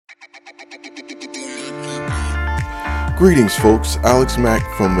Greetings, folks. Alex Mack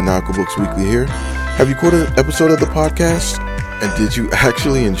from Maniacal Books Weekly here. Have you caught an episode of the podcast? And did you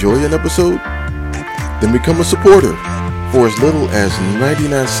actually enjoy an episode? Then become a supporter. For as little as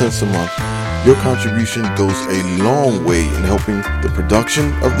 99 cents a month, your contribution goes a long way in helping the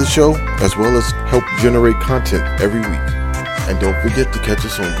production of the show, as well as help generate content every week. And don't forget to catch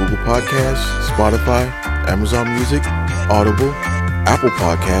us on Google Podcasts, Spotify, Amazon Music, Audible, Apple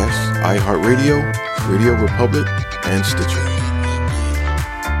Podcasts, iHeartRadio, Radio Republic, and Stitcher.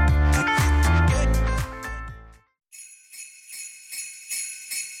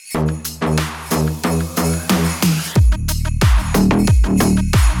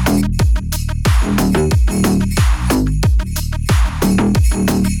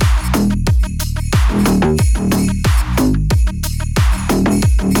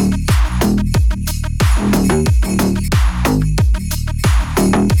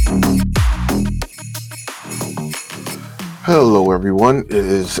 Hello everyone, it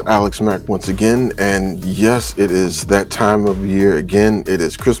is Alex Mack once again, and yes, it is that time of year again. It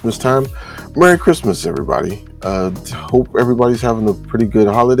is Christmas time. Merry Christmas, everybody. Hope everybody's having a pretty good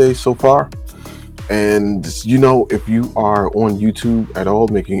holiday so far. And if you are on YouTube at all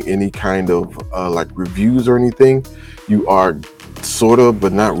making any kind of like reviews or anything, you are sort of,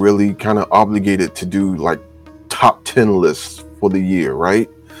 but not really, kind of obligated to do like top 10 lists for the year, right?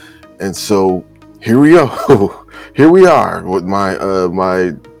 And so here we go. Here we are with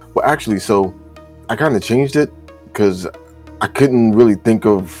so I kind of changed it because I couldn't really think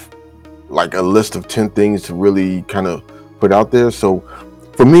of like a list of 10 things to really kind of put out there. So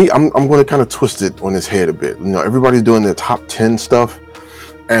for me, I'm going to kind of twist it on its head a bit. Everybody's doing their top 10 stuff,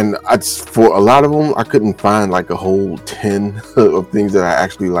 and for a lot of them, I couldn't find like a whole 10 of things that I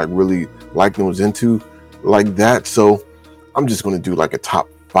actually like really liked and was into like that. So I'm just going to do like a top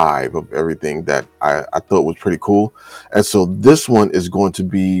 5 of everything that I thought was pretty cool. And so this one is going to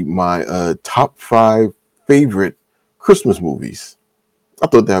be my top 5 favorite Christmas movies. I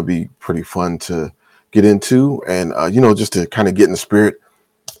thought that'd be pretty fun to get into, and just to kind of get in the spirit.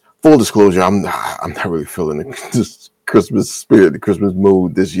 Full disclosure, I'm not really feeling this Christmas spirit, the Christmas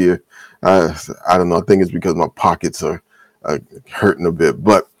mood this year. I don't know. I think it's because my pockets are hurting a bit,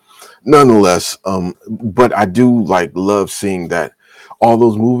 but nonetheless, but I do love seeing that all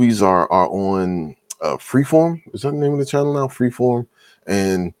those movies are on Freeform. Is that the name of the channel now? Freeform.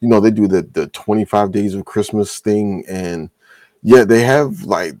 And, they do the 25 Days of Christmas thing. And yeah, they have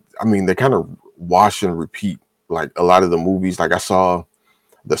they kind of wash and repeat like a lot of the movies. Like I saw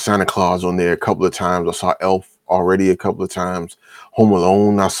the Santa Claus on there a couple of times. I saw Elf already a couple of times. Home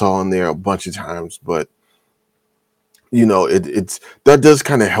Alone I saw on there a bunch of times. But it's that does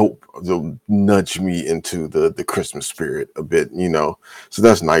kind of help nudge me into the Christmas spirit a bit, so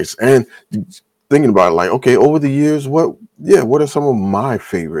that's nice. And thinking about it, okay, over the years, what are some of my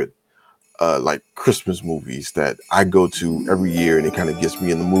favorite Christmas movies that I go to every year, and it kind of gets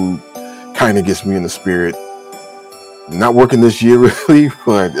me in the mood, kind of gets me in the spirit. Not working this year really,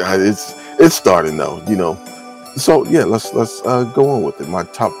 but it's starting though, so yeah, let's go on with it. My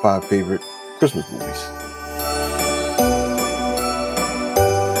top 5 favorite Christmas movies.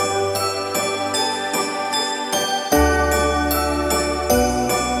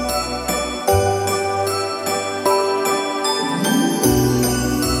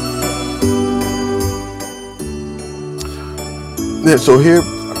 Yeah, so here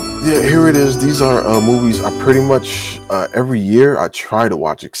it is. These are movies I pretty much every year I try to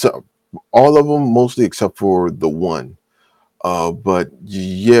watch, except all of them, mostly except for the one. But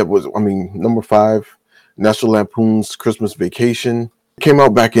yeah, number 5, National Lampoon's Christmas Vacation. It came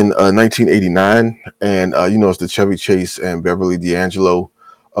out back in 1989, and it's the Chevy Chase and Beverly D'Angelo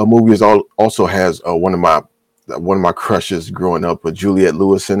movie. Also has one of my crushes growing up with Juliette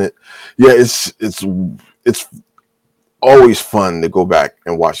Lewis in it. Yeah, it's always fun to go back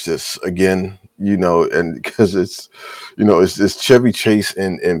and watch this again, and because it's Chevy Chase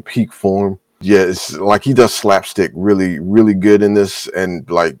in peak form. Yeah, it's like he does slapstick really, really good in this, and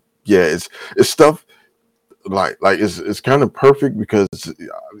it's stuff it's kind of perfect because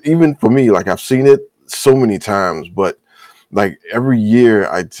even for me, I've seen it so many times, but every year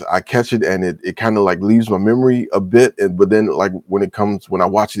I catch it, and it kind of leaves my memory a bit, but then when I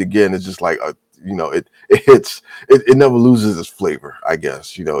watch it again, it's just it hits. It never loses its flavor, I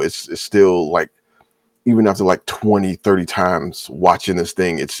guess. It's still even after 20, 30 times watching this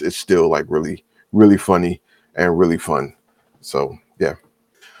thing, it's still really, really funny and really fun. So yeah.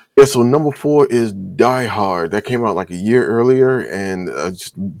 So number 4 is Die Hard. That came out a year earlier, and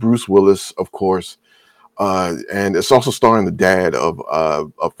just Bruce Willis, of course. And it's also starring the dad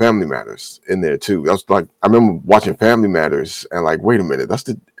of Family Matters in there too. I was like, I remember watching Family Matters and like, wait a minute, that's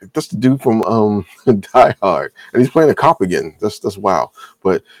the dude from Die Hard, and he's playing a cop again. That's wow.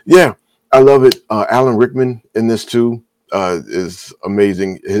 But yeah, I love it. Alan Rickman in this too is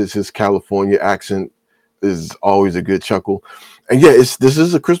amazing. His California accent is always a good chuckle. And yeah, this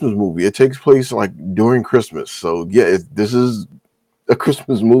is a Christmas movie. It takes place like during Christmas, so yeah, this is a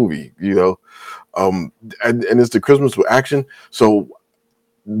Christmas movie. Um, and it's the Christmas with action. So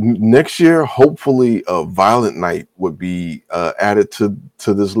next year, hopefully, Violent Night would be added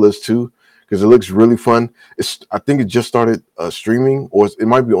to this list too, because it looks really fun. I think it just started streaming, or it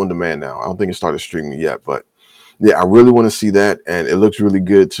might be on demand now. I don't think it started streaming yet, but yeah, I really want to see that, and it looks really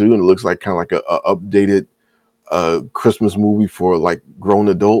good too. And it looks like kind of like a updated Christmas movie for like grown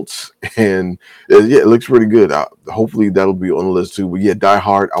adults, and yeah, it looks pretty good. Hopefully, that'll be on the list too. But yeah, Die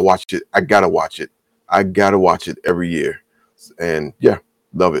Hard, I watch it. I gotta watch it. I gotta watch it every year, and yeah,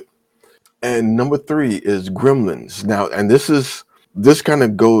 love it. And number three is Gremlins. Now, and this kind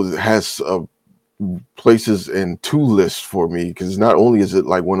of goes has places in two lists for me, because not only is it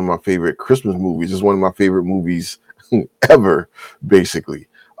like one of my favorite Christmas movies, it's one of my favorite movies ever. Basically,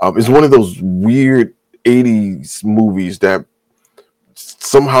 it's one of those weird '80s movies that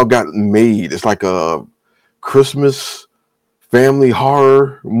somehow got made. It's like a Christmas family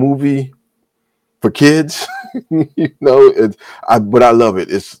horror movie for kids. But I love it.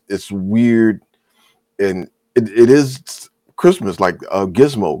 It's weird, and it is Christmas. Like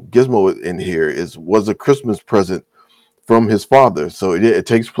Gizmo in here was a Christmas present from his father. So it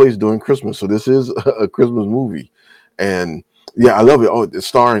takes place during Christmas. So this is a Christmas movie, and yeah, I love it. Oh, it's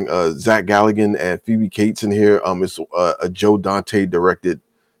starring Zach Galligan and Phoebe Cates in here. It's a Joe Dante directed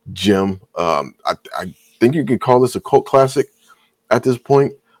gem. I think you could call this a cult classic at this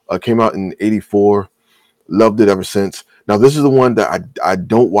point. Came out in '84. Loved it ever since. Now this is the one that I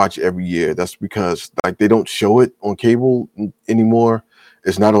don't watch every year. That's because like they don't show it on cable anymore.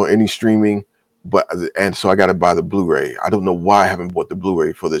 It's not on any streaming, and so I got to buy the Blu-ray. I don't know why I haven't bought the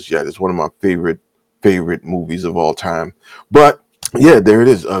Blu-ray for this yet. It's one of my favorite movies of all time. But yeah, there it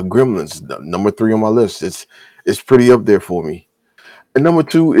is. Gremlins, number three on my list. It's pretty up there for me. And number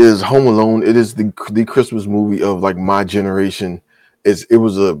two is Home Alone. It is the Christmas movie of like my generation. It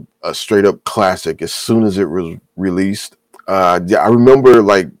was a straight up classic as soon as it was released. Yeah, I remember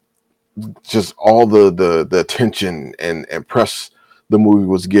like just all the attention and press the movie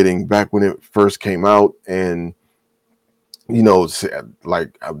was getting back when it first came out, and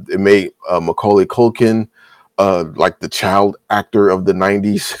like it made Macaulay Culkin like the child actor of the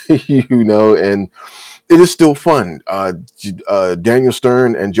 '90s, and it is still fun. Daniel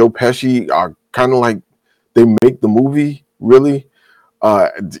Stern and Joe Pesci are kind of like they make the movie really.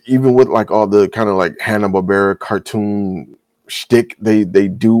 Even with like all the kind of like Hanna-Barbera cartoon shtick they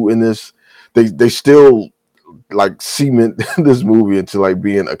do in this, they still like cement this movie into like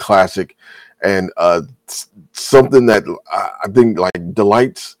being a classic, and something that I think like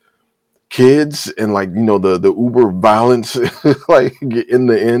delights kids, and like the uber violence like in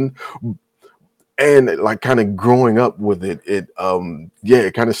the end, and like kind of growing up with it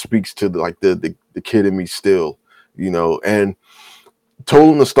kind of speaks to like the kid in me still, and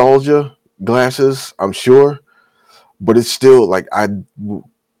total nostalgia glasses, I'm sure, but it's still like I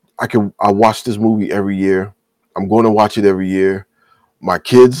watch this movie every year. I'm going to watch it every year. My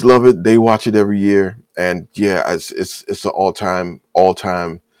kids love it. They watch it every year, and yeah, it's an all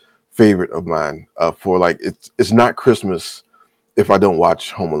time favorite of mine. For like it's not Christmas if I don't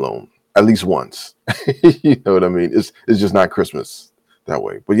watch Home Alone at least once. You know what I mean? It's just not Christmas that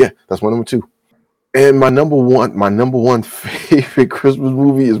way. But yeah, that's my number two. And my number one favorite Christmas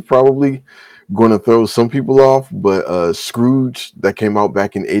movie is probably going to throw some people off, but Scrooge, that came out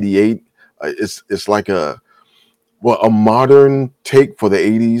back in '88. It's like a modern take for the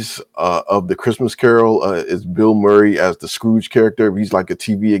 '80s of the Christmas Carol. It's Bill Murray as the Scrooge character. He's like a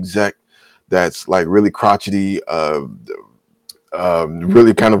TV exec that's like really crotchety, really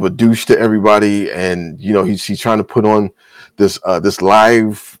kind of a douche to everybody, and he's trying to put on this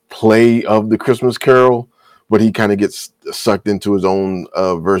live play of the Christmas Carol, but he kind of gets sucked into his own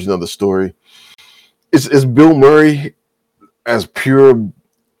version of the story. It's Bill Murray as pure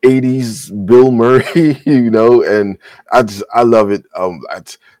 '80s Bill Murray, and I love it.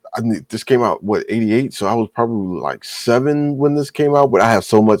 This came out what '88, so I was probably like 7 when this came out, but I have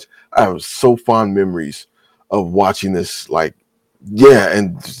so fond memories of watching this. Like, yeah,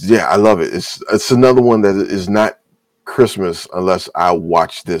 and yeah, I love it. It's another one that is not Christmas unless I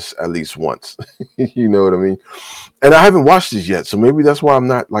watch this at least once. You know what I mean? And I haven't watched this yet, so maybe that's why I'm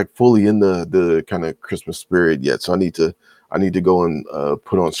not like fully in the kind of Christmas spirit yet. So I need to go and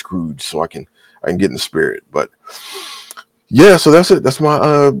put on Scrooge so I can get in the spirit. But yeah, so that's it. That's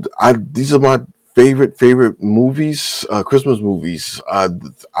my I these are my favorite movies, Christmas movies. I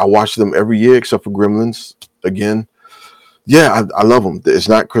watch them every year except for Gremlins. Again, yeah, I love them. It's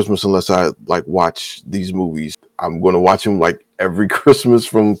not Christmas unless I like watch these movies. I'm going to watch them like every Christmas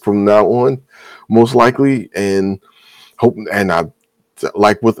from now on, most likely, and hope. And I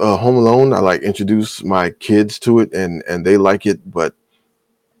like with Home Alone, I like introduce my kids to it, and they like it. But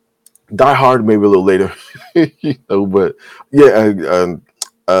Die Hard maybe a little later, you know. But yeah,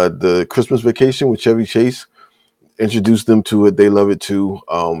 the Christmas Vacation with Chevy Chase introduced them to it. They love it too.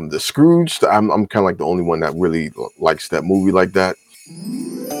 The Scrooge, I'm kind of like the only one that really likes that movie like that.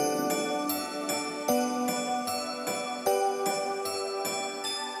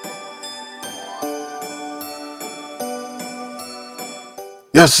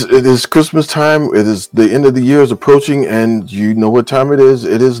 Yes, it is Christmas time. It is the end of the year is approaching, and you know what time it is.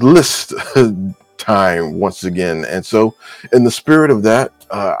 It is list time once again. And so, in the spirit of that,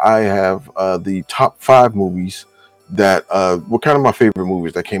 I have the top 5 movies that were kind of my favorite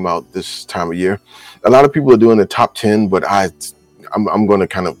movies that came out this time of year. A lot of people are doing the top 10, but I'm going to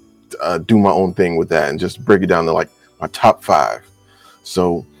kind of do my own thing with that and just break it down to like my top 5.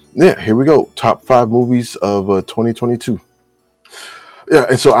 So yeah, here we go. Top 5 movies of 2022. Yeah,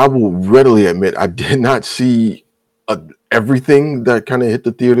 and so I will readily admit I did not see uh, everything that kind of hit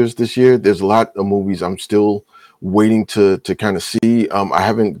the theaters this year. There's a lot of movies I'm still waiting to kind of see. I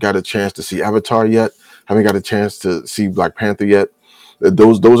haven't got a chance to see Avatar yet. Haven't got a chance to see Black Panther yet.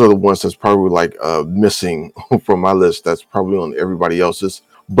 Those are the ones that's probably like missing from my list. That's probably on everybody else's.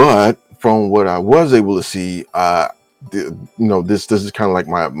 But from what I was able to see, this is kind of like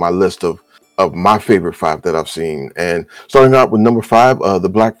my list of my favorite 5 that I've seen. And starting out with number 5, The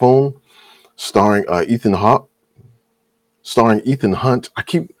Black Phone, starring Ethan Hawke, starring Ethan Hunt. I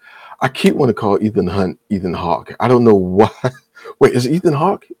keep want to call Ethan Hunt Ethan Hawke. I don't know why. Wait, is it Ethan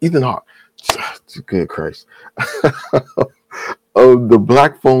Hawke? Ethan Hawke. Good Christ. Oh, The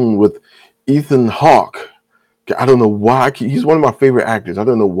Black Phone with Ethan Hawke. I don't know why he's one of my favorite actors. I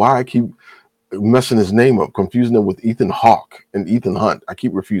don't know why I keep messing his name up, confusing him with Ethan Hawke and Ethan Hunt. I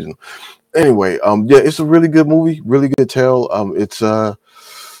keep refusing. Anyway, yeah, it's a really good movie, really good tale. It's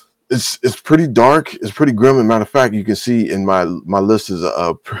pretty dark, it's pretty grim. As a matter of fact, you can see in my list is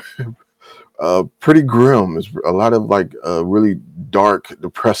pretty grim. It's a lot of like really dark,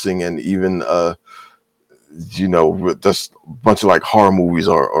 depressing, and even just a bunch of like horror movies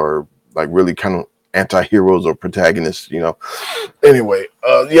or like really kind of anti-heroes or protagonists. Anyway,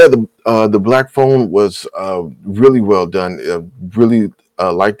 yeah, the Black Phone was really well done. Really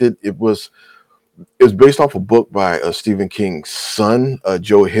liked it. It was based off a book by Stephen King's son,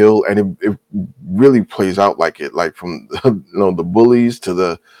 Joe Hill, and it really plays out like it, like from the bullies to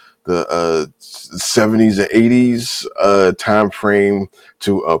the 70s and 80s time frame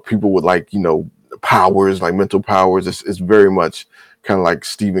to people with like powers, like mental powers. It's very much kind of like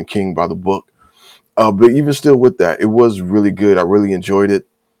Stephen King by the book. But even still with that, it was really good. I really enjoyed it.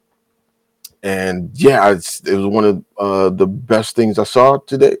 And yeah, it was one of the best things I saw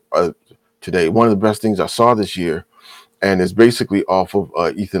today, one of the best things I saw this year, and it's basically off of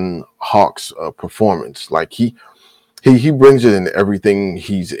Ethan Hawke's performance. Like he brings it in everything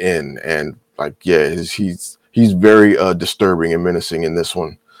he's in, and like yeah, he's very disturbing and menacing in this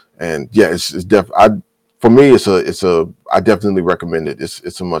one. And yeah, it's for me it's a I definitely recommend it.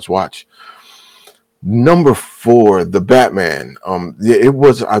 It's a must watch. Number 4, The Batman. Yeah, it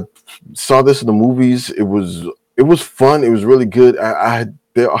was. I saw this in the movies. It was fun. It was really good.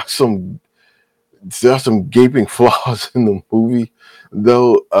 There are some gaping flaws in the movie,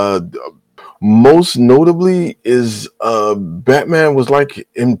 though. Most notably is Batman was like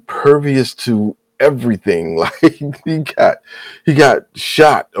impervious to everything. Like he got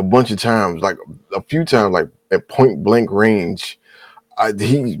shot a bunch of times, like a few times, like at point blank range.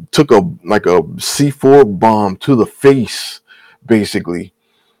 He took a C4 bomb to the face, basically,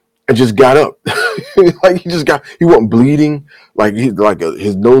 and just got up. Like he wasn't bleeding, like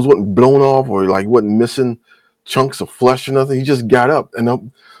his nose wasn't blown off, or like he wasn't missing chunks of flesh or nothing. He just got up,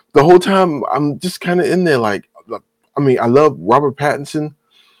 and the whole time I'm just kind of in there, like, I mean, I love Robert Pattinson.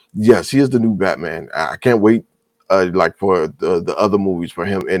 Yes, he is the new Batman. I can't wait, like for the other movies for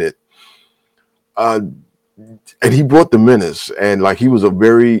him in it. Uh, and he brought the menace, and like he was a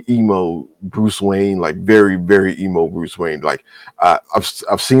very emo Bruce Wayne, like very emo Bruce Wayne. Like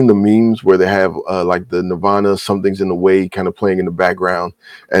I've seen the memes where they have like the Nirvana "Something's in the Way" kind of playing in the background,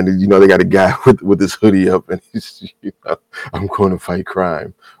 and they got a guy with his hoodie up, and he's I'm going to fight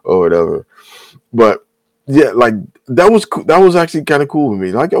crime or whatever. But yeah, like that was cool. That was actually kind of cool with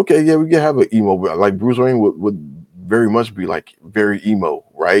me. Like, okay, yeah, we can have an emo, but like Bruce Wayne would very much be like very emo,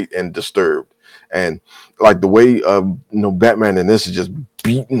 right, and disturbed, and like the way Batman in this is just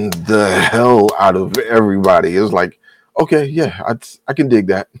beating the hell out of everybody. It's like, okay, yeah, I can dig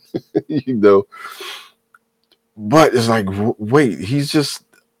that, you know. But it's like, wait, he's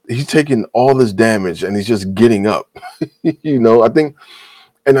taking all this damage and he's just getting up, I think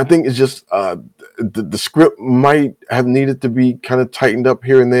it's just the script might have needed to be kind of tightened up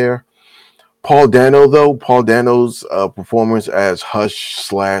here and there. Paul Dano's performance as Hush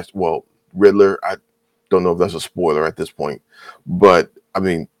slash Riddler. I don't know if that's a spoiler at this point, but I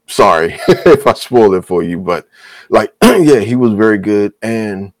mean, sorry if I spoil it for you, but like, yeah, he was very good.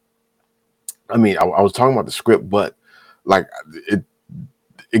 And I mean, I was talking about the script, but like it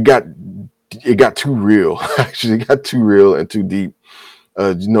it got it got too real. Actually, it got too real and too deep.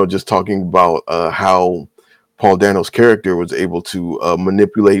 Just talking about how Paul Dano's character was able to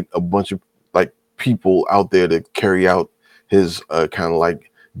manipulate a bunch of like people out there to carry out his kind of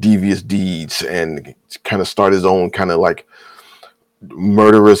like devious deeds and kind of start his own kind of like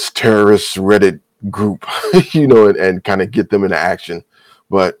murderous terrorist Reddit group, and kind of get them into action.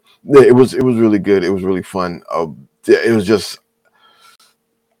 But yeah, it was really good. It was really fun. It was just,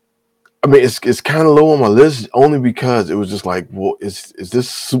 I mean, it's kind of low on my list only because it was just like, well, is this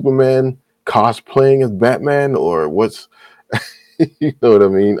Superman cosplaying as Batman or what's, you know what I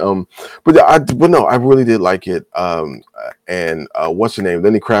mean? But no, I really did like it. And what's her name?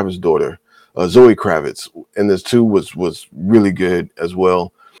 Lenny Kravitz's daughter, Zoe Kravitz, and this too was really good as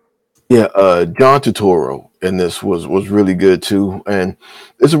well. Yeah, John Turturro in this was really good too, and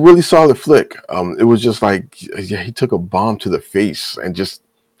it's a really solid flick. It was just like, yeah, he took a bomb to the face and just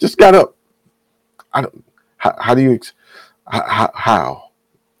got up. I don't. How do you? How?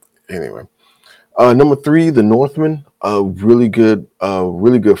 Anyway, number three, The Northman. Really good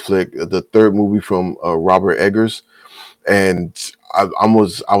flick. The third movie from Robert Eggers, and I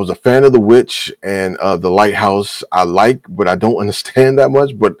was a fan of The Witch and The Lighthouse. I like, but I don't understand that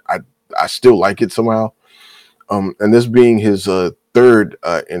much. But I still like it somehow. And this being his third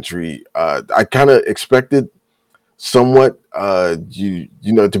entry, I kind of expected somewhat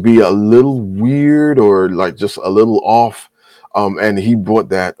to be a little weird or like just a little off, and he brought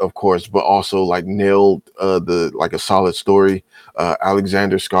that, of course, but also like nailed the like a solid story.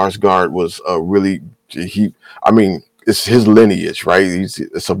 Alexander Skarsgård was really, he I mean, it's his lineage, right?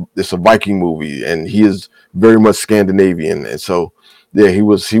 It's a Viking movie, and he is very much Scandinavian, and so yeah,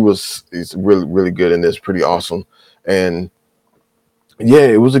 he's really good in this, pretty awesome. And yeah,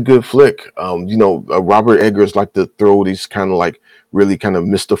 it was a good flick. Robert Eggers like to throw these kind of like really kind of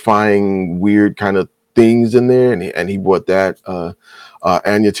mystifying, weird kind of things in there, and he brought that.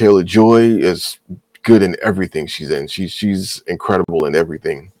 Anya Taylor Joy is good in everything she's in. She's incredible in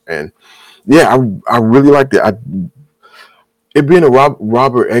everything, and yeah, I really liked it. It being a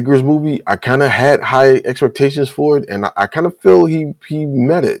Robert Eggers movie, I kind of had high expectations for it, and I kind of feel he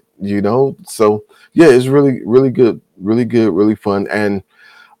met it. So yeah, it's really good, really fun, and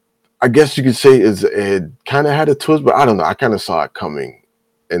I guess you could say it kind of had a twist, but I don't know. I kind of saw it coming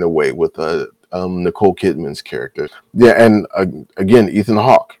in a way with Nicole Kidman's character. Yeah, and again, Ethan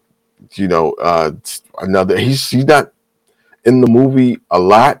Hawke. Another, he's not in the movie a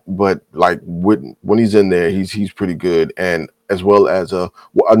lot, but like when he's in there, he's pretty good, and as well as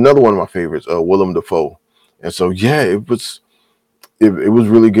another one of my favorites, Willem Dafoe. And so yeah, it was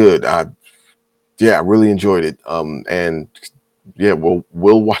really good. I really enjoyed it. And yeah, we'll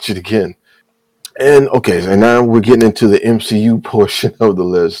watch it again. And okay, so now we're getting into the MCU portion of the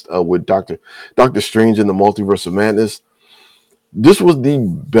list with Doctor Strange in the Multiverse of Madness. This was the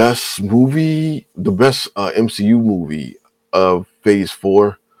best MCU movie of Phase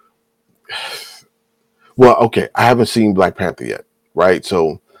 4. Well, okay, I haven't seen Black Panther yet, right?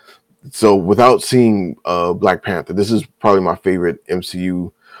 So without seeing Black Panther, this is probably my favorite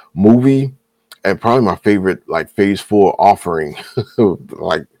MCU movie and probably my favorite like Phase 4 offering.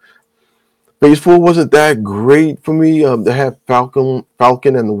 Like Phase 4 wasn't that great for me. They had Falcon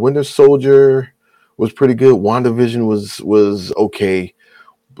and the Winter Soldier was pretty good. WandaVision was okay,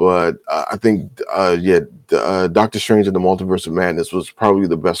 but I think Doctor Strange and the Multiverse of Madness was probably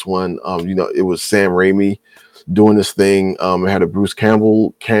the best one. It was Sam Raimi doing this thing. It had a Bruce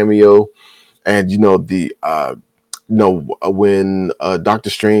Campbell cameo, And when Doctor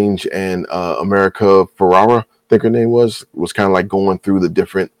Strange and America Ferrara, I think her name was kind of like going through the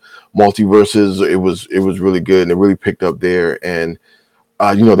different multiverses. It was really good, and it really picked up there. And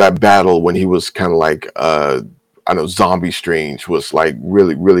that battle when he was kind of like I know Zombie Strange was like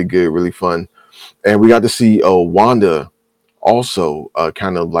really really good, really fun. And we got to see Wanda also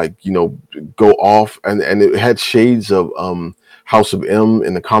kind of like go off, and it had shades of House of M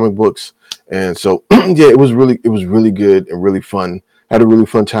in the comic books. And so yeah, it was really good and really fun. Had a really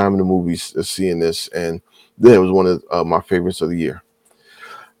fun time in the movies seeing this, and yeah, it was one of my favorites of the year.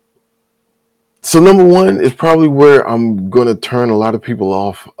 So number one is probably where I'm gonna turn a lot of people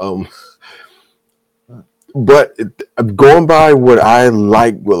off. But going by what I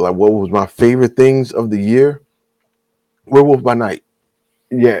like, well, like what was my favorite things of the year, Werewolf by Night.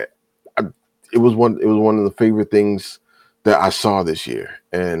 Yeah, I, it was one of the favorite things that I saw this year.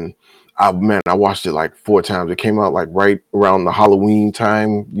 And I watched it like four times. It came out like right around the Halloween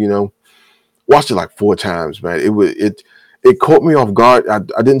time. Watched it like four times, man. It caught me off guard. I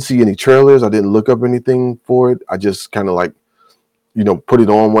didn't see any trailers. I didn't look up anything for it. I just kind of like put it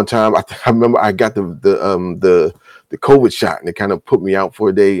on one time. I remember I got the COVID shot, and it kind of put me out for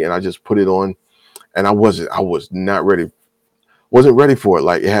a day, and I just put it on, and I was not ready, wasn't ready for it.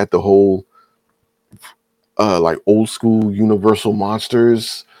 Like it had the whole like old school Universal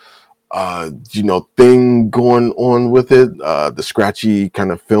monsters thing going on with it, the scratchy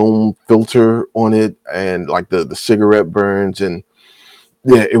kind of film filter on it, and like the cigarette burns. And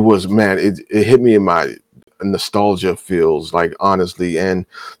yeah, it was, man, it hit me in my nostalgia feels, like, honestly. And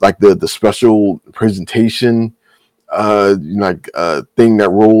like the special presentation thing that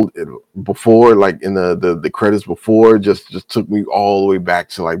rolled before, like in the credits before, just took me all the way back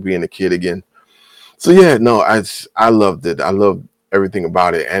to like being a kid again. So yeah, no, I loved it. I loved everything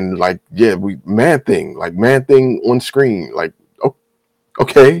about it. And like, yeah, we Man Thing on screen. Like,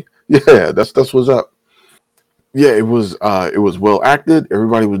 okay, yeah, that's what's up. Yeah, it was well acted.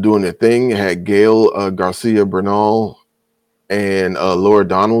 Everybody was doing their thing. It had Gail Garcia Bernal and Laura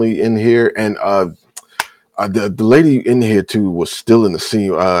Donnelly in here, and the lady in here too was still in the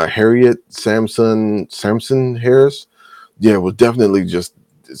scene. Harriet Samson Harris, yeah, was definitely just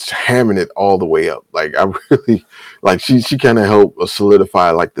hamming it all the way up. Like I really like she kind of helped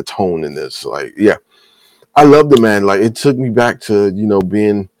solidify like the tone in this. Like, yeah, I love the man. Like it took me back to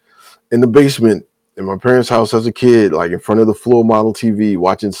being in the basement in my parents' house as a kid, like in front of the floor model TV,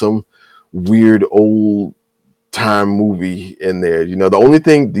 watching some weird old time movie in there. The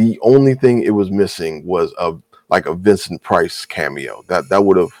only thing it was missing was a Vincent Price cameo. That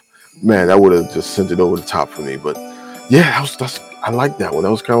would have just sent it over the top for me. But yeah, that's I like that one.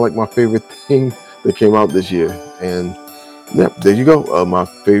 That was kind of like my favorite thing that came out this year. And yeah, there you go. My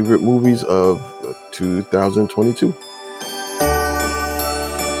favorite movies of 2022.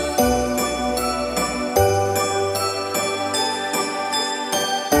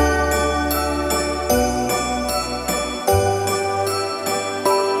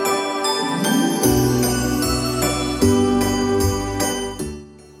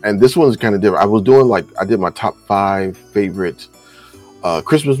 And this one's kind of different. I did my top five favorite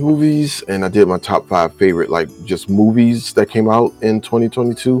Christmas movies, and I did my top five favorite like just movies that came out in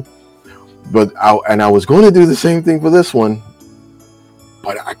 2022. I was going to do the same thing for this one,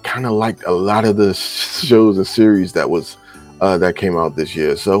 but I kind of liked a lot of the shows and series that came out this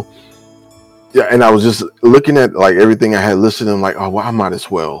year. So yeah, and I was just looking at like everything I had listed, and I'm like, oh well, I might as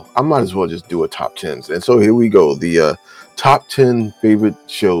well just do a top tens. And so here we go, the top 10 favorite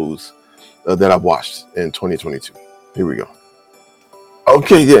shows that I've watched in 2022. Here we go.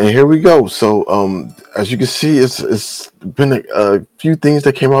 Okay, yeah, and here we go. So, as you can see, it's been a few things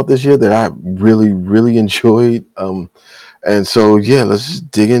that came out this year that I really really enjoyed. And so yeah, let's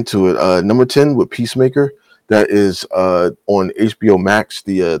just dig into it. Number 10 with Peacemaker. That is on HBO Max.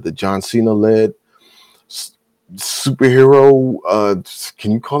 The John Cena led superhero.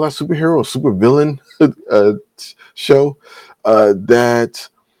 Can you call that superhero? Super villain show. That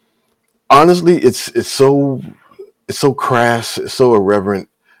honestly, it's so crass, it's so irreverent.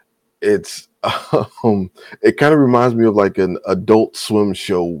 It's it kind of reminds me of like an Adult Swim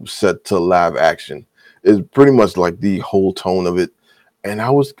show set to live action. It's pretty much like the whole tone of it, and I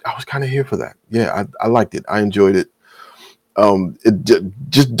was kind of here for that. Yeah, I liked it. I enjoyed it.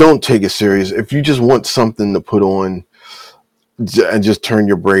 Just don't take it serious. If you just want something to put on and just turn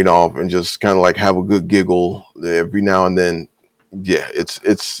your brain off and just kind of like have a good giggle every now and then, yeah,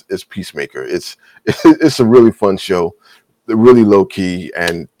 it's Peacemaker. It's a really fun show, really low key,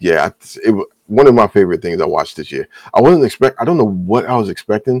 and yeah, it was one of my favorite things I watched this year. I don't know what I was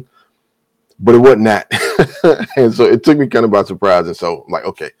expecting, but it wasn't that. And so it took me kind of by surprise. And so I'm like,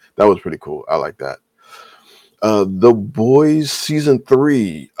 okay, that was pretty cool. I like that. The Boys season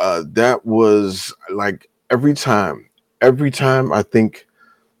 3, that was like every time I think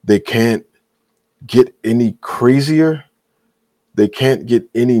they can't get any crazier, they can't get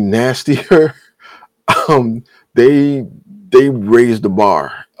any nastier. um, they raised the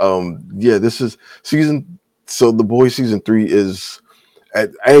bar. Yeah, this is season. So the Boys season 3 is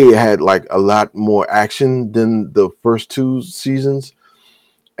it had like a lot more action than the first two seasons,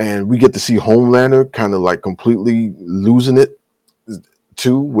 and we get to see Homelander kind of like completely losing it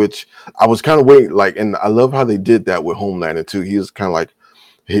too, which I was kind of waiting like, and I love how they did that with Homelander too. He was kind of like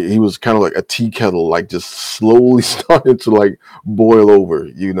he was kind of like a tea kettle, like just slowly starting to like boil over,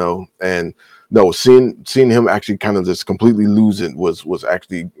 And no, seeing him actually kind of just completely lose it was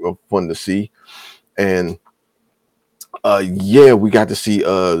actually fun to see. And yeah, we got to see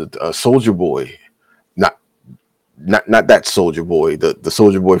Soldier Boy, not not that Soldier Boy, the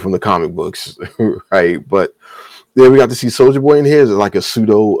Soldier Boy from the comic books, right? But yeah, we got to see Soldier Boy in here as like a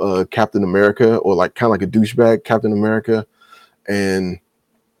pseudo Captain America, or like kind of like a douchebag Captain America. And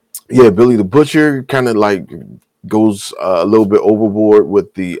yeah, Billy the Butcher kind of like goes a little bit overboard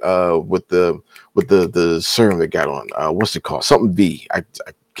with the serum they got on. What's it called? Something V. I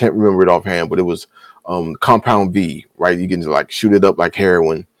can't remember it offhand, but it was Compound V, right? You can just like shoot it up like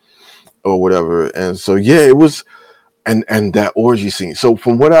heroin or whatever. And so yeah, it was, and that orgy scene. So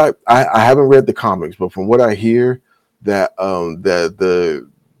from what I haven't read the comics, but from what I hear, that the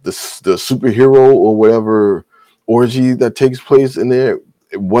superhero or whatever orgy that takes place in there,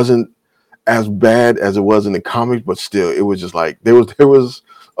 it wasn't as bad as it was in the comics, but still, it was just like there was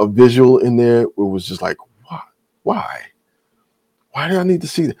a visual in there. It was just like, why? Why did I need to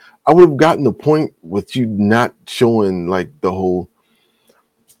see that? I would have gotten the point with you not showing like the whole.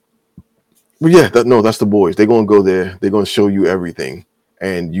 But yeah, that's the Boys. They're gonna go there. They're gonna show you everything,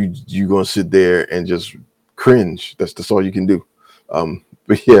 and you gonna sit there and just cringe. That's all you can do.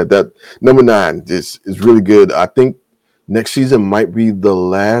 But yeah, that number 9 is really good. I think next season might be the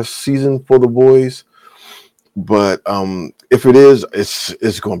last season for the Boys, but if it is,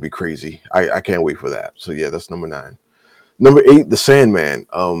 it's gonna be crazy. I can't wait for that. So yeah, that's number 9. Number 8, The Sandman.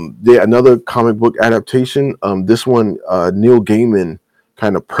 Yeah, another comic book adaptation. This one, Neil Gaiman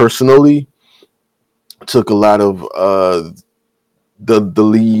kind of personally took a lot of the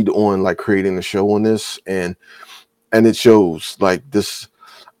lead on like creating the show on this, and it shows like this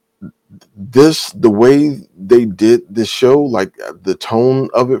the way they did this show, like the tone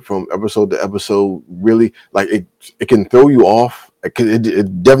of it from episode to episode, really like it can throw you off.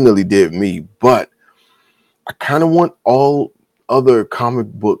 It definitely did me, but I kind of want all other comic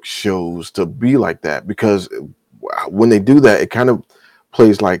book shows to be like that, because when they do that, it kind of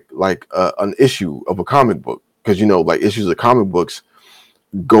plays like an issue of a comic book, because like issues of comic books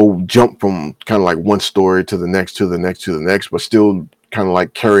jump from kind of like one story to the next to the next to the next, but still kind of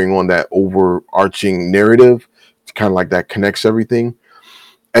like carrying on that overarching narrative. It's kind of like that connects everything,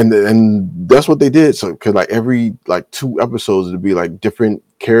 and that's what they did. So because like every like 2 episodes it'd be like different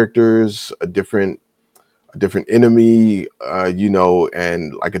characters, a different enemy,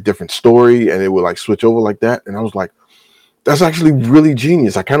 and like a different story, and it would like switch over like that. And I was like, that's actually really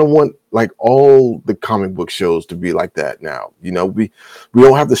genius. I kind of want like all the comic book shows to be like that now. We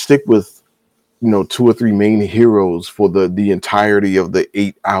don't have to stick with 2 or 3 main heroes for the entirety of the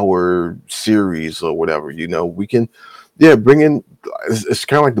 8-hour series or whatever. We can bring in. It's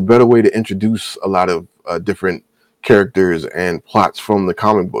kind of like the better way to introduce a lot of different characters and plots from the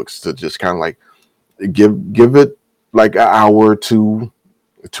comic books, to just kind of like give it like an hour to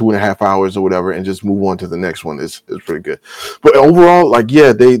 2.5 hours or whatever, and just move on to the next one. Is pretty good. But overall, like,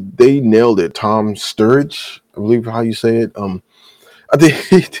 yeah, they nailed it. Tom Sturridge, I believe how you say it. I think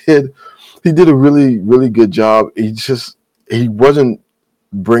he did a really, really good job. He wasn't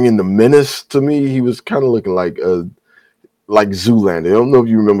bringing the menace to me. He was kind of looking like Zoolander. I don't know if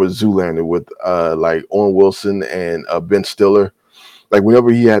you remember Zoolander with like Owen Wilson and Ben Stiller. Like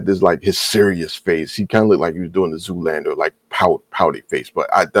whenever he had this like his serious face, he kind of looked like he was doing the Zoolander like pouty face. But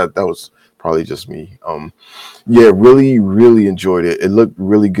that was probably just me. Yeah, really, really enjoyed it. It looked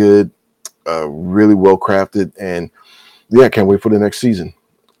really good, really well crafted, and yeah, I can't wait for the next season.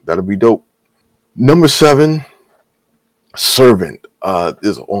 That'll be dope. Number 7, Servant,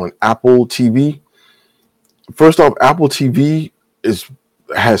 is on Apple TV. First off, Apple TV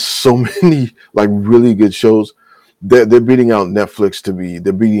has so many like really good shows. They're beating out Netflix to me.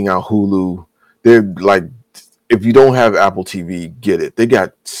 They're beating out Hulu. They're like, if you don't have Apple TV, get it. They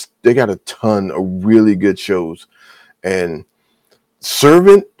got a ton of really good shows, and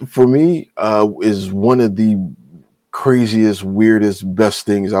Servant for me is one of the craziest, weirdest, best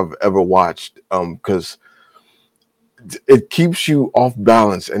things I've ever watched. Because it keeps you off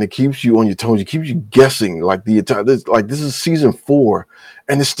balance and it keeps you on your toes. It keeps you guessing like the entire. This is season 4,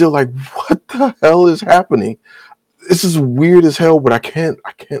 and it's still like, what the hell is happening? This is weird as hell, but I can't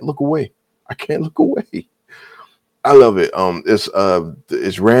look away. I can't look away. I love it.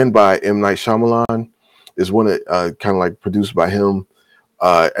 It's ran by M. Night Shyamalan. It's one that kind of like produced by him.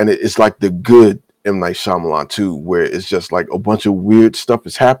 And it's like the good M. Night Shyamalan too, where it's just like a bunch of weird stuff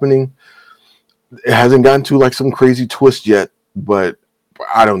is happening. It hasn't gotten to like some crazy twist yet, but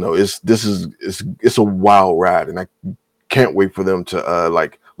I don't know. It's a wild ride, and I can't wait for them to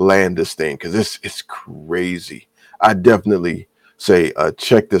like land this thing because it's crazy. I definitely say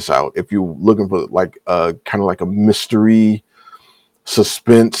check this out if you're looking for like kind of like a mystery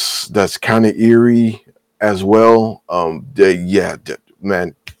suspense that's kind of eerie as well.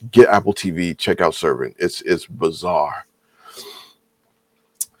 Man, get Apple TV, check out Servant. It's bizarre.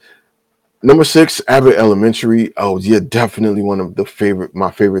 Number 6, Abbott Elementary. Oh yeah, definitely one of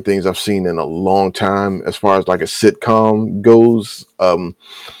my favorite things I've seen in a long time as far as like a sitcom goes.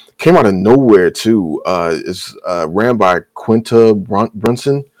 Came out of nowhere too. It's ran by Quinta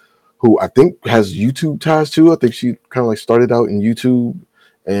Brunson, who I think has YouTube ties too. I think she kind of like started out in YouTube,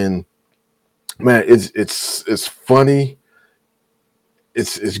 and man, it's funny.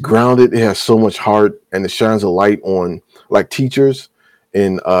 It's grounded. It has so much heart, and it shines a light on like teachers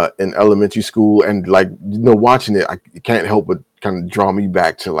in elementary school, and like watching it, I it can't help but kind of draw me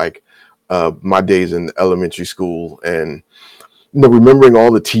back to like my days in elementary school, and remembering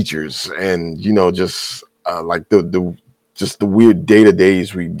all the teachers, and just like the just the weird day to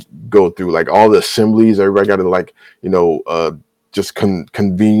days we go through, like all the assemblies. Everybody got to like just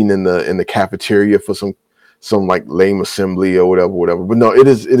convene in the cafeteria for some like lame assembly or whatever. But no, it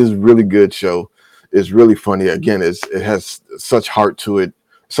is really good show. It's really funny. Again, it has such heart to it.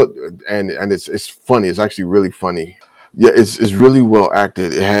 So and it's funny. It's actually really funny. Yeah, it's really well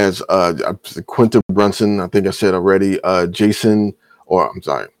acted. It has Quinta Brunson, I think I said already, Jason, or I'm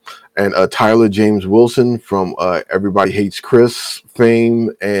sorry, and Tyler James Wilson from Everybody Hates Chris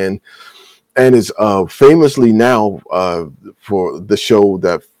fame, and is famously now for the show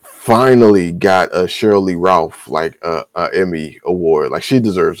that finally got Cheryl Lee Ralph like a Emmy award. Like she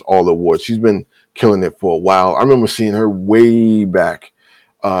deserves all the awards. She's been killing it for a while. I remember seeing her way back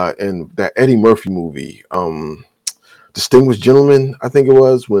in that Eddie Murphy movie. Distinguished Gentleman, I think it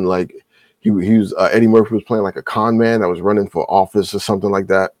was, when like he was Eddie Murphy was playing like a con man that was running for office or something like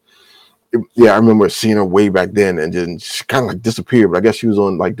that. Yeah, I remember seeing her way back then, and then she kind of like disappeared. But I guess she was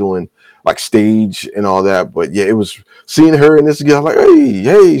on like doing like stage and all that. But yeah, it was seeing her in this again. I'm like,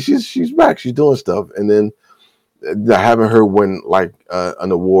 hey, she's back. She's doing stuff, and then having her win like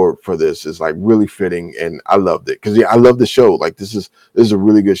an award for this is like really fitting, and I loved it because yeah, I love the show. Like this is a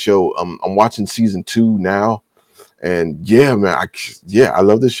really good show. I'm watching season 2 now. And yeah, man, I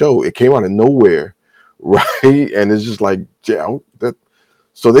love the show. It came out of nowhere, right? And it's just like, yeah, that.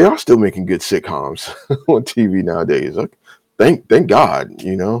 So they are still making good sitcoms on TV nowadays. Like, thank God.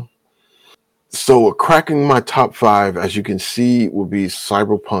 So cracking my top 5, as you can see, will be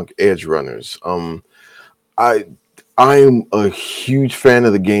Cyberpunk Edge Runners. I I'm a huge fan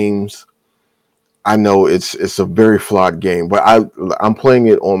of the games. I know it's a very flawed game, but I'm playing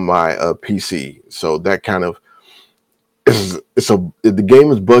it on my PC, so that kind of the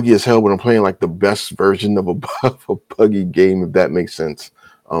game is buggy as hell, but I'm playing like the best version of a, of a buggy game, if that makes sense.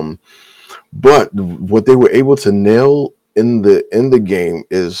 Um, but what they were able to nail in the game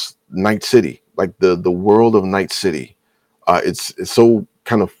is Night City, like the world of Night City. It's so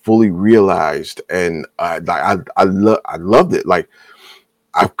kind of fully realized, and I loved it. Like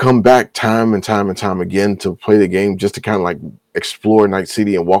I've come back time and time and time again to play the game just to kind of like explore Night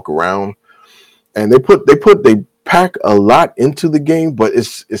City and walk around, and they pack a lot into the game, but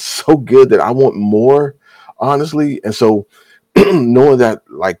it's so good that I want more, honestly. And so knowing that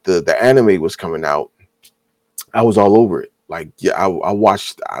like the anime was coming out, I was all over it. Like yeah, I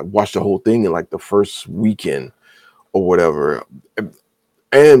watched the whole thing in like the first weekend or whatever.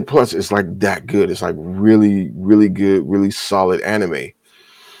 And plus it's like that good. It's like really, really good, really solid anime.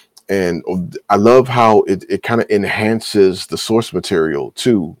 And I love how it kind of enhances the source material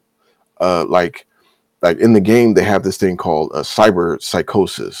too. Like in the game they have this thing called cyber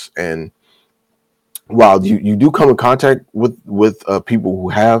psychosis, and while you do come in contact with people who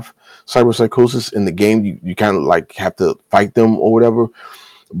have cyber psychosis in the game, you kind of like have to fight them or whatever.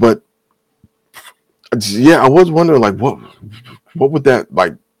 But yeah, I was wondering like what would that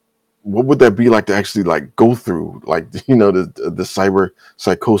like what would that be like to actually like go through, like, the cyber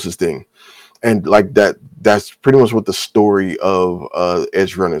psychosis thing. And like that's pretty much what the story of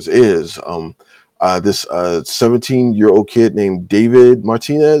Edge Runners is. This 17-year-old kid named David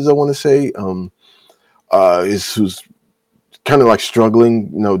Martinez, I want to say, is who's kind of like struggling,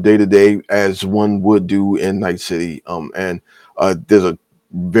 day to day, as one would do in Night City. And there's a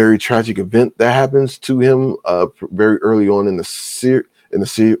very tragic event that happens to him very early on in the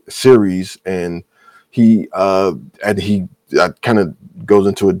series, and he kind of goes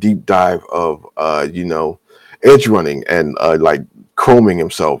into a deep dive of edge running and like chroming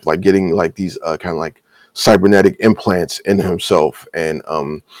himself, like getting like these kind of like cybernetic implants in himself, and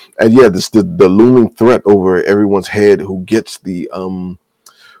yeah, this the looming threat over everyone's head who gets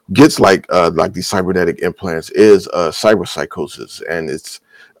like these cybernetic implants is cyber psychosis. And it's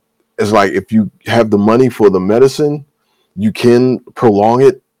like, if you have the money for the medicine, you can prolong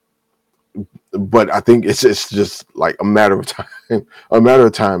it, but I think it's just like a matter of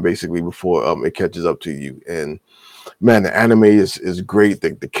time, basically, before it catches up to you. And man, the anime is great.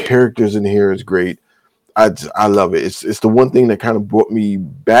 The characters in here is great. I love it. It's the one thing that kind of brought me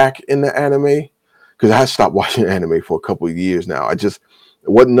back in the anime, because I had stopped watching anime for a couple of years now. It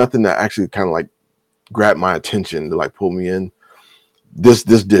wasn't nothing that actually kind of like grabbed my attention to like pull me in. This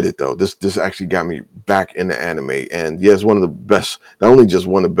did it though. This actually got me back in the anime, and yeah, it's one of the best. Not only just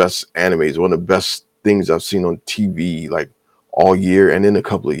one of the best animes, one of the best things I've seen on TV like all year and in a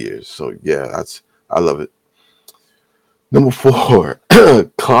couple of years. So yeah, I love it. Number 4,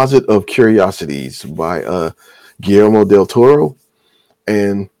 Closet of Curiosities by Guillermo del Toro.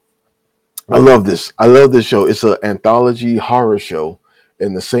 And I love this. I love this show. It's an anthology horror show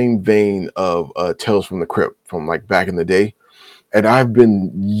in the same vein of Tales from the Crypt from like back in the day. And I've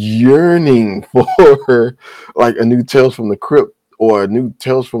been yearning for like a new Tales from the Crypt or a new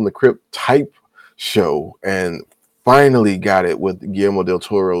Tales from the Crypt type show, and finally got it with Guillermo del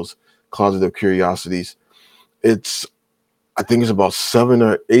Toro's Closet of Curiosities. I think it's about 7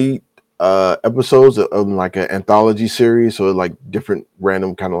 or 8 episodes of like an anthology series, so like different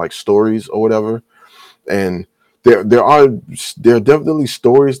random kind of like stories or whatever. And there are definitely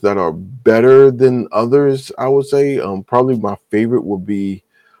stories that are better than others, I would say. Probably my favorite would be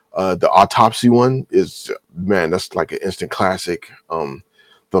the autopsy one. Is, man, that's like an instant classic. The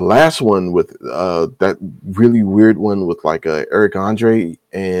last one with that really weird one with like Eric Andre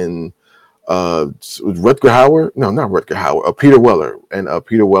and Rutger Hauer. No, not Rutger Hauer. Peter Weller, and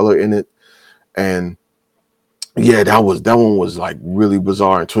Peter Weller in it. And yeah, that one was like really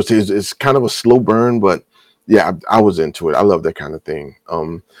bizarre and twisted. It's kind of a slow burn, but yeah, I was into it. I love that kind of thing.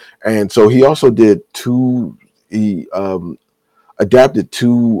 And so he also did he adapted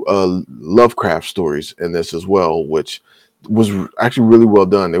 2 Lovecraft stories in this as well, which was actually really well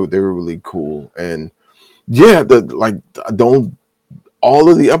done. They were really cool. And yeah, don't all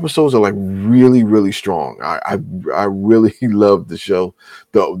of the episodes are like really, really strong. I really love the show.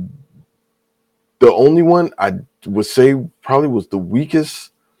 The the only one I would say probably was the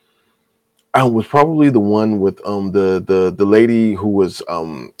weakest. I was probably the one with the lady who was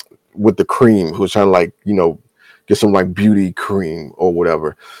with the cream, who was trying to like get some like beauty cream or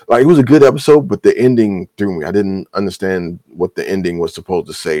whatever. Like, it was a good episode, but the ending threw me. I didn't understand what the ending was supposed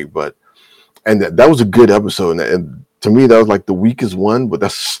to say, but and that was a good episode, and to me that was like the weakest one, but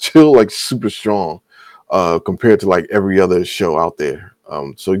that's still like super strong compared to like every other show out there.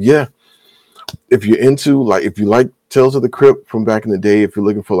 So yeah, if you're into like if you like Tales of the Crypt from back in the day, if you're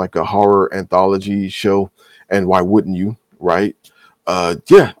looking for like a horror anthology show, and why wouldn't you, right?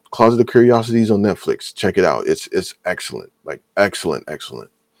 Yeah, Closet of Curiosities on Netflix. Check it out. It's excellent, like excellent.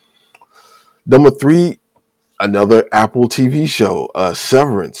 Number 3, another Apple TV show.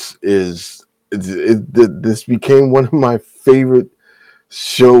 Severance this became one of my favorite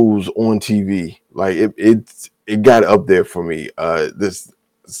shows on TV. Like it got up there for me. This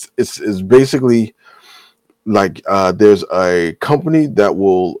it's basically like there's a company that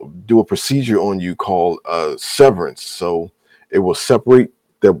will do a procedure on you called severance. So it will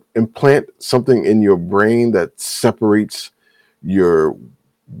implant something in your brain that separates your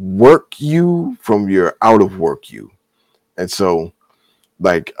work you from your out of work you. And so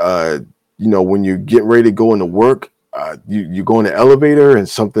like when you get ready to go into work, you go in the elevator and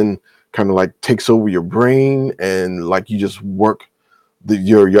something kind of like takes over your brain, and like you just work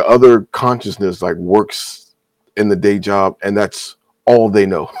your other consciousness like works in the day job, and that's all they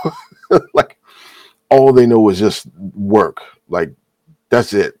know. Like, all they know is just work. Like,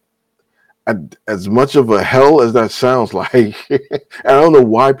 that's it. As much of a hell as that sounds like, and I don't know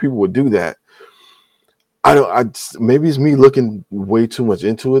why people would do that. I don't. Maybe it's me looking way too much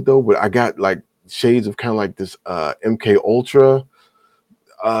into it though. But I got like shades of kind of like this MK Ultra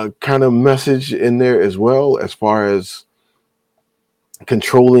kind of message in there as well, as far as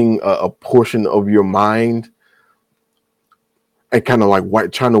controlling a portion of your mind and kind of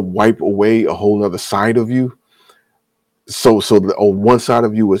like trying to wipe away a whole other side of you. On one side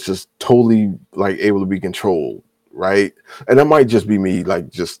of you was just totally like able to be controlled, right? And that might just be me like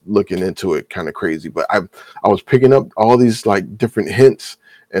just looking into it kind of crazy, but I was picking up all these like different hints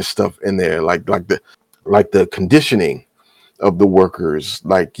and stuff in there, like the conditioning of the workers,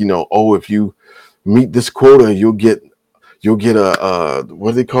 like, you know, oh, if you meet this quota, you'll get a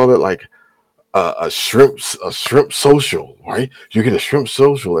what do they call it, like a shrimp social, right? You get a shrimp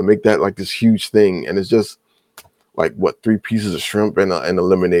social and make that like this huge thing, and it's just like what, 3 pieces of shrimp and a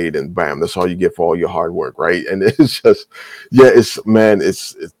lemonade, and bam, that's all you get for all your hard work, right? And it's just, yeah, it's, man,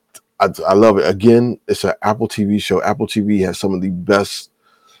 I love it. Again, it's an Apple TV show. Apple TV has some of the best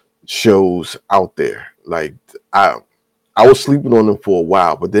shows out there. Like I was sleeping on them for a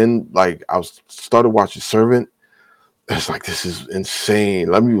while, but then like started watching Servant. It's like, this is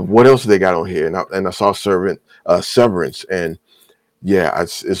insane. Let me, what else they got on here? And I saw Severance, and yeah,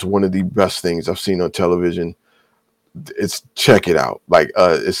 it's one of the best things I've seen on television. It's, check it out. Like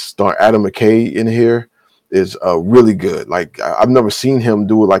it's star Adam McKay in here is really good. Like I've never seen him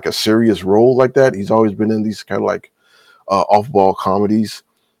do like a serious role like that. He's always been in these kind of like off-ball comedies.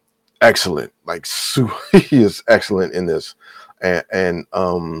 Excellent. Like he is excellent in this. And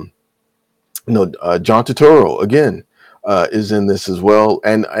John Turturro again is in this as well,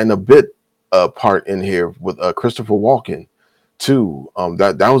 and a bit part in here with Christopher Walken too.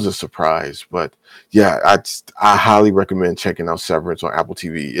 That was a surprise, but yeah, I highly recommend checking out Severance on Apple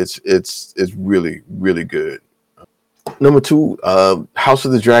TV. It's really really good. Number two, House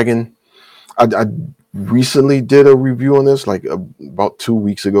of the Dragon. I recently did a review on this, like about 2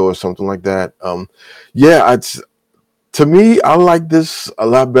 weeks ago or something like that. Yeah, to me, I like this a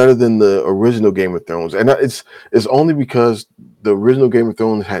lot better than the original Game of Thrones, and it's only because the original Game of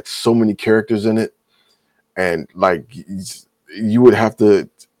Thrones had so many characters in it, and like you would have to.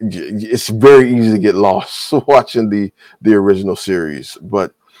 It's very easy to get lost watching the original series,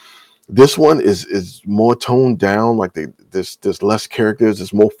 but this one is more toned down. Like there's less characters,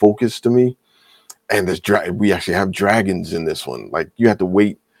 it's more focused to me, and we actually have dragons in this one. Like you have to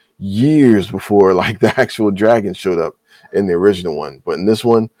wait years before like the actual dragon showed up in the original one, but in this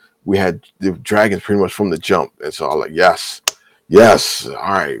one we had the dragons pretty much from the jump, and so I'm like, yes, all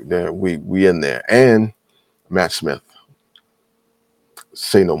right, there we in there. And Matt Smith,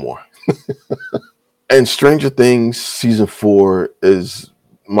 say no more. And Stranger Things season 4 is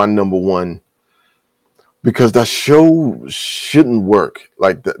my number one, because that show shouldn't work.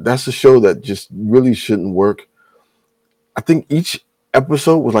 Like that's a show that just really shouldn't work. I think each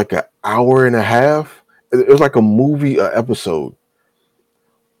episode was like an hour and a half. It was like a movie episode,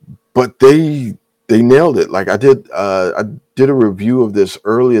 but they nailed it. Like I did a review of this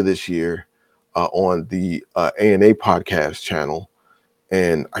earlier this year on the A&A podcast channel,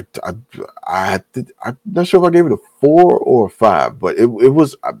 and I'm not sure if I gave it a 4 or a 5, but it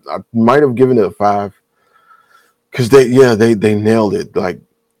was, I might have given it a 5, because they nailed it. Like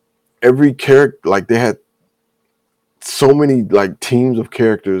every character, like they had so many like teams of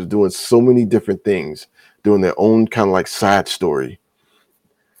characters doing so many different things, doing their own kind of like side story,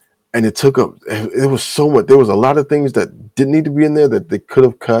 and it was so much. There was a lot of things that didn't need to be in there that they could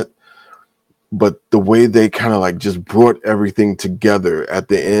have cut, but the way they kind of like just brought everything together at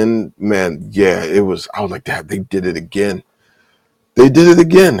the end, man, yeah, it was. I was like, that they did it again. They did it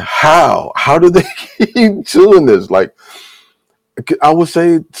again. How do they keep doing this? Like, I would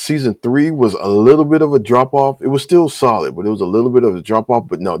say season 3 was a little bit of a drop off. It was still solid, but it was a little bit of a drop off.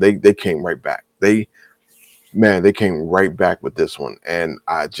 But no, they came right back. They came right back with this one, and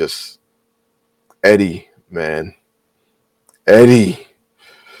I just, Eddie, man, Eddie,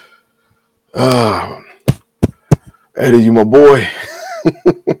 ah, Eddie, you my boy.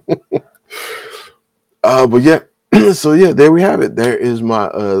 But yeah, so yeah, there we have it. There is my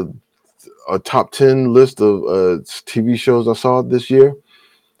a top 10 list of TV shows I saw this year.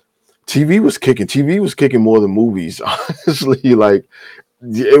 TV was kicking more than movies, honestly. Like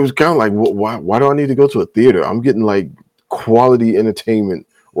it was kind of like, why do I need to go to a theater? I'm getting like quality entertainment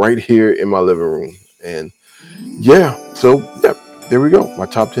right here in my living room. And yeah, so yeah, there we go. My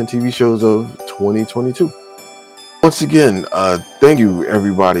top 10 TV shows of 2022. Once again, thank you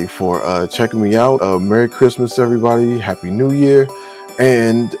everybody for checking me out. Merry Christmas, everybody. Happy New Year.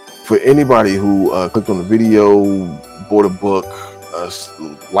 And for anybody who clicked on the video, bought a book,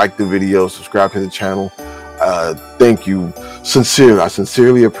 liked the video, subscribe to the channel, thank you. I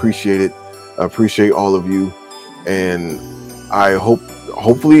sincerely appreciate it. I appreciate all of you. And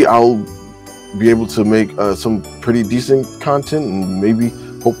hopefully I'll be able to make some pretty decent content, and maybe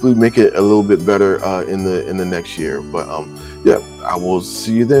hopefully make it a little bit better in the next year. But yeah, I will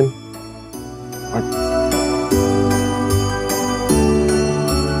see you then. Bye.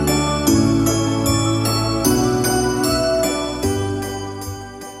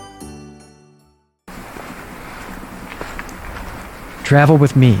 Travel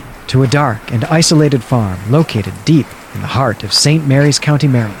with me to a dark and isolated farm located deep in the heart of St. Mary's County,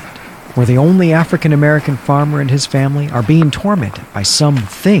 Maryland, where the only African-American farmer and his family are being tormented by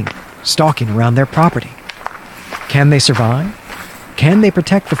something stalking around their property. Can they survive? Can they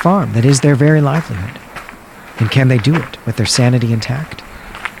protect the farm that is their very livelihood? And can they do it with their sanity intact?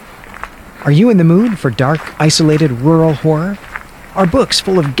 Are you in the mood for dark, isolated rural horror? Are books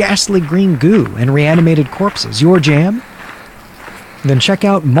full of ghastly green goo and reanimated corpses your jam? Then check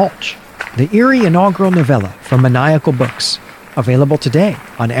out Mulch, the eerie inaugural novella from Maniacal Books, available today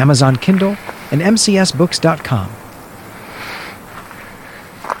on Amazon Kindle and mcsbooks.com.